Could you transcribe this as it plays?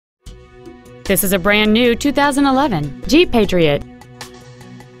This is a brand new 2011 Jeep Patriot.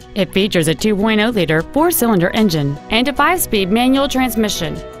 It features a 2.0-liter four-cylinder engine and a 5-speed manual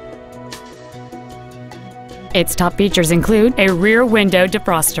transmission. Its top features include a rear window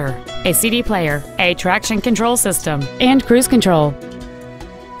defroster, a CD player, a traction control system, and cruise control.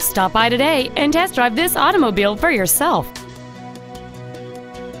 Stop by today and test drive this automobile for yourself.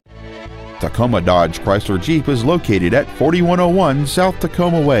 Tacoma Dodge Chrysler Jeep is located at 4101 South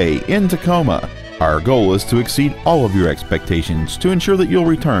Tacoma Way in Tacoma. Our goal is to exceed all of your expectations to ensure that you'll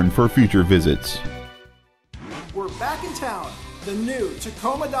return for future visits. We're back in town. The new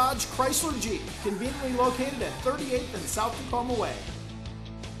Tacoma Dodge Chrysler Jeep, conveniently located at 38th and South Tacoma Way.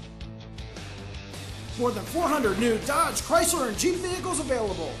 More than 400 new Dodge, Chrysler, and Jeep vehicles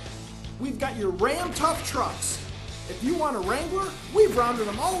available. We've got your Ram Tough trucks. If you want a Wrangler, we've rounded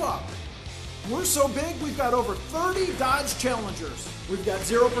them all up. We're so big, we've got over 30 Dodge Challengers. We've got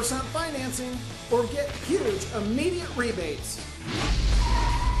 0% financing or get huge immediate rebates.